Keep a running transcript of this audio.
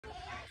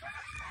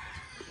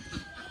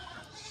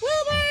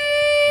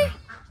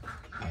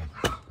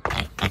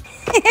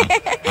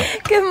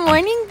Good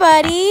morning,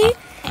 buddy.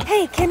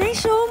 Hey, can I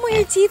show him what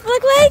your teeth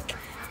look like?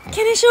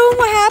 Can I show him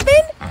what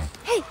happened?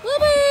 Hey,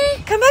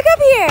 Wilbur, come back up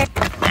here.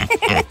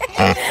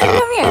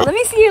 Come here, let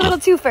me see your little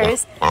tooth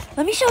first.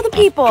 Let me show the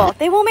people.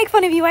 They won't make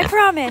fun of you, I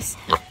promise.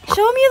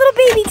 Show them your little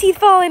baby teeth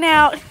falling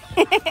out.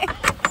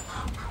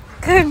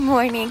 Good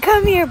morning.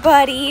 Come here,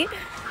 buddy.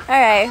 All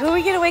right, who are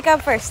we going to wake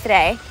up first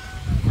today?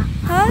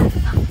 Huh?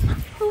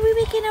 Who are we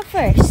waking up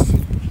first?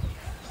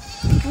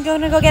 I'm going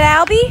to go get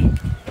Albie?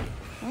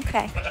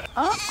 Okay.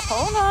 Oh,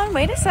 hold on.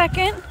 Wait a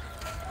second.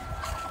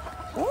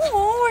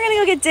 Oh, we're going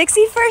to go get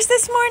Dixie first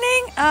this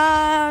morning?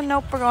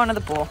 Nope, we're going to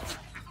the pool.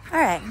 All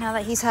right, now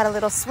that he's had a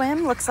little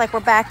swim, looks like we're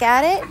back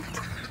at it.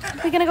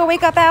 We going to go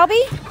wake up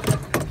Albie?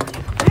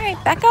 All right,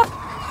 back up.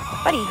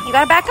 Buddy, you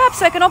got to back up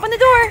so I can open the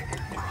door.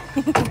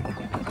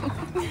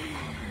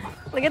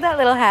 Look at that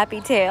little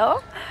happy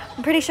tail.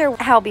 I'm pretty sure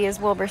Albie is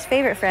Wilbur's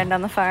favorite friend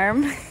on the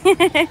farm.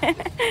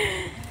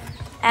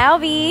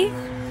 Albie.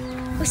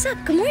 What's up?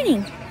 Good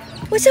morning.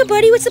 What's up,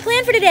 buddy? What's the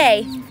plan for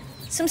today?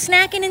 Some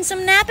snacking and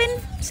some napping?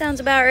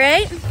 Sounds about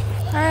right.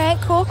 All right,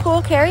 cool,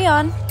 cool. Carry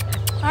on.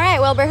 All right,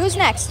 Wilbur, who's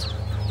next?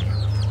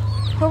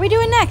 What are we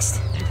doing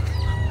next?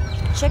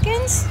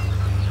 Chickens?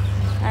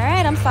 All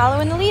right, I'm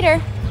following the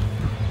leader.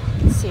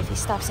 Let's see if he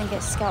stops and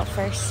gets Scout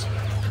first.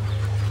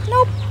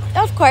 Nope,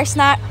 of course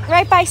not.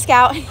 Right by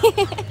Scout.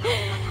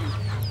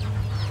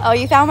 Oh,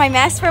 you found my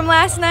mess from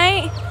last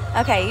night?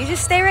 Okay, you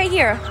just stay right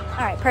here.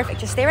 All right, perfect.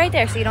 Just stay right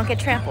there so you don't get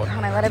trampled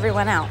when I let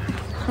everyone out.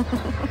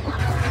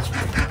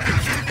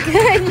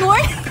 Good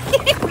morning,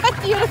 my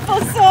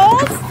beautiful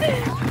souls.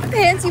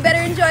 Pants, you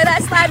better enjoy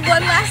that slide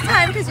one last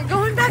time because you're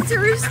going back to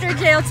rooster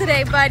jail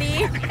today,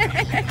 buddy.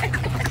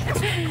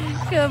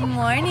 Good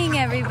morning,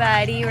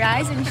 everybody.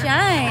 Rise and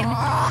shine.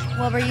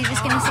 Well, were you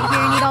just going to sit here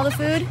and eat all the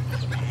food?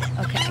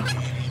 Okay,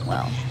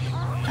 well,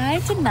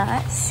 I did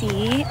not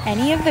see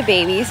any of the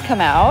babies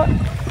come out,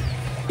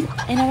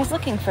 and I was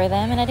looking for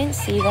them, and I didn't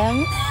see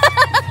them.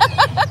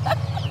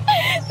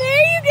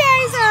 There you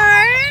guys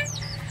are.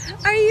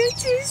 Are you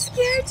too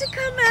scared to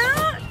come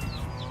out?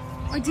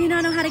 Or do you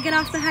not know how to get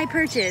off the high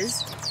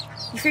perches?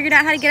 You figured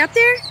out how to get up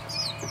there?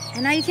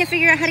 And now you can't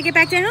figure out how to get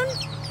back down?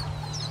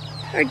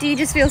 Or do you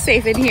just feel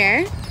safe in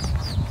here?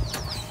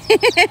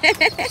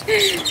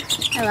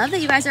 I love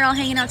that you guys are all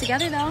hanging out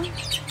together though.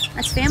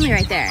 That's family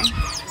right there.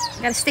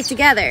 You gotta stick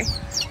together.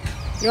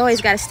 You always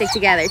gotta stick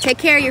together. Take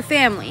care of your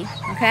family,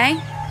 okay?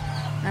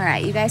 All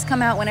right, you guys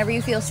come out whenever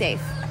you feel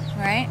safe,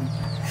 all right?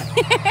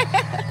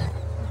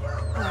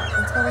 All right,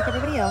 let's go wake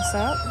everybody else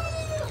up.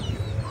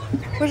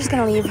 We're just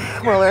gonna leave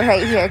Wilbur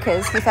right here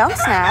because he found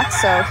snacks,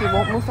 so he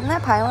won't move from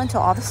that pile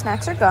until all the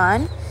snacks are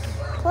gone.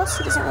 Plus,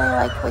 he doesn't really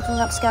like waking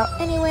up Scout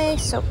anyway,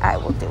 so I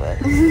will do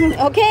it.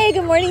 Okay,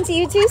 good morning to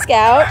you too,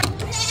 Scout.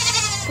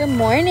 Good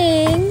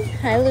morning.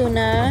 Hi,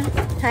 Luna.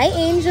 Hi,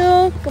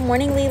 Angel. Good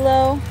morning,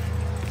 Lilo.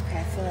 Okay,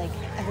 I feel like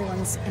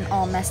everyone's in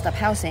all messed up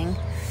housing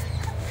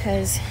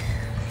because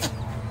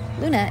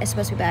Luna is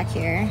supposed to be back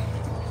here.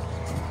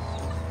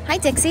 Hi,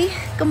 Dixie.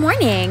 Good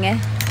morning. You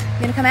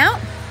gonna come out?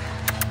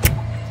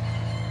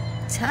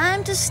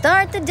 Time to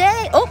start the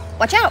day. Oh,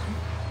 watch out.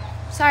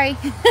 Sorry.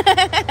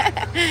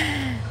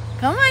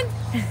 Come on.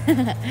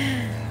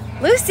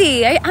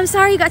 Lucy, I'm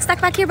sorry you got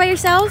stuck back here by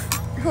yourself.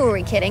 Who are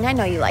we kidding? I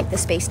know you like the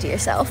space to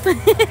yourself.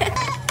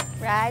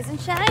 Rise and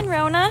shine,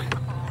 Rona.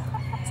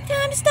 It's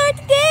time to start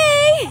the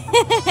day.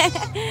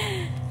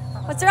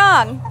 What's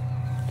wrong?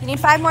 You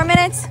need 5 more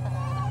minutes?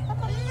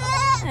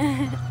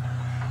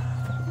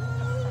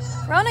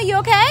 Rona, you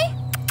okay?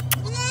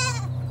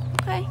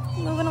 Okay,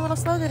 moving a little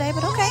slow today,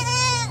 but okay.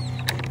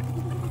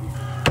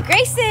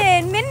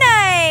 Grayson,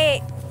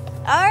 midnight.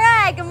 All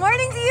right, good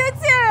morning to you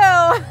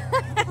too.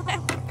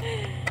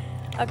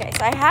 Okay,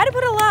 so I had to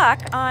put a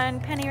lock on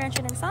Penny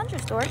Wrenching and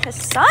Sandra's door because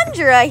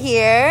Sandra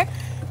here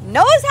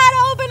knows how to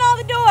open all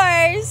the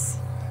doors.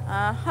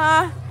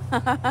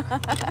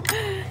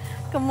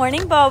 Good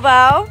morning,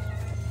 Bobo.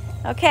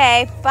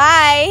 Okay,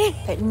 bye.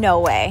 But no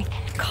way.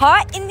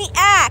 Caught in the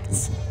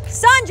act.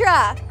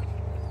 Sandra!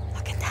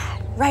 Look at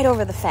that. Right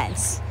over the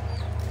fence.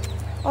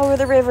 Over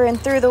the river and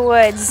through the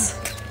woods.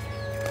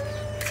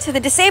 To the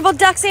disabled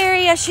ducks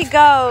area she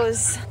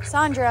goes.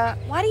 Sandra,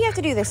 why do you have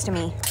to do this to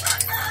me?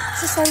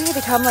 Is this starting to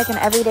become like an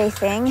everyday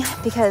thing?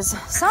 Because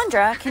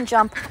Sandra can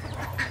jump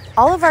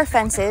all of our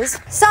fences.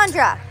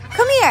 Sandra,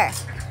 come here!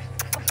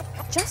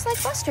 Just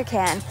like Buster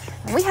can.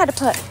 And we had to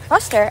put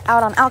Buster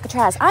out on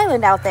Alcatraz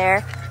Island out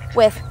there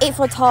with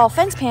 8-foot tall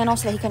fence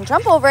panels so that he can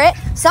jump over it.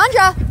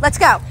 Sandra, let's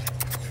go.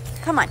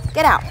 Come on,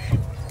 get out.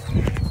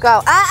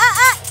 Go.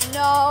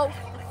 No.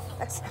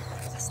 That's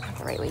not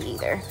the right way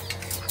either.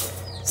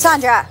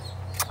 Sandra.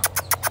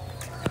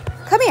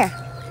 Come here.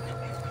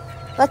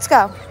 Let's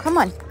go. Come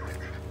on.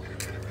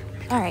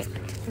 All right,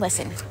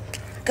 listen.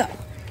 Go.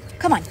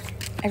 Come on.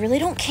 I really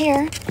don't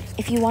care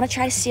if you want to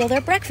try to steal their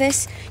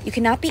breakfast. You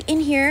cannot be in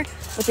here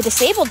with the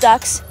disabled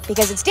ducks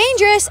because it's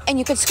dangerous and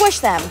you could squish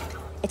them.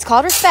 It's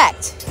called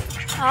respect.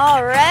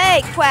 All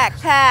right, Quack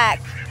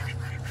Pack.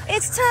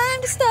 It's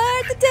time to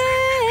start the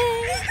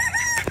day.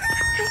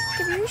 Okay,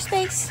 give me your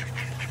space.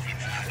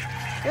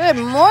 Good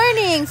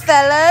morning,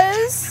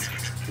 fellas.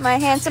 My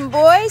handsome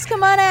boys,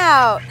 come on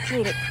out.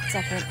 Wait a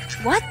second.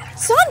 What?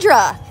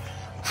 Sandra!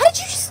 How did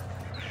you just...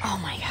 Oh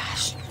my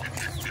gosh.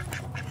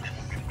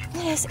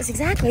 This is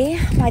exactly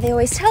why they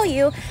always tell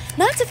you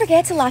not to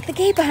forget to lock the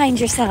gate behind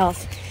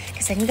yourself.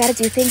 Because then you gotta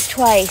do things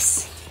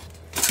twice.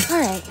 All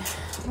right,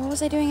 what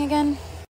was I doing again?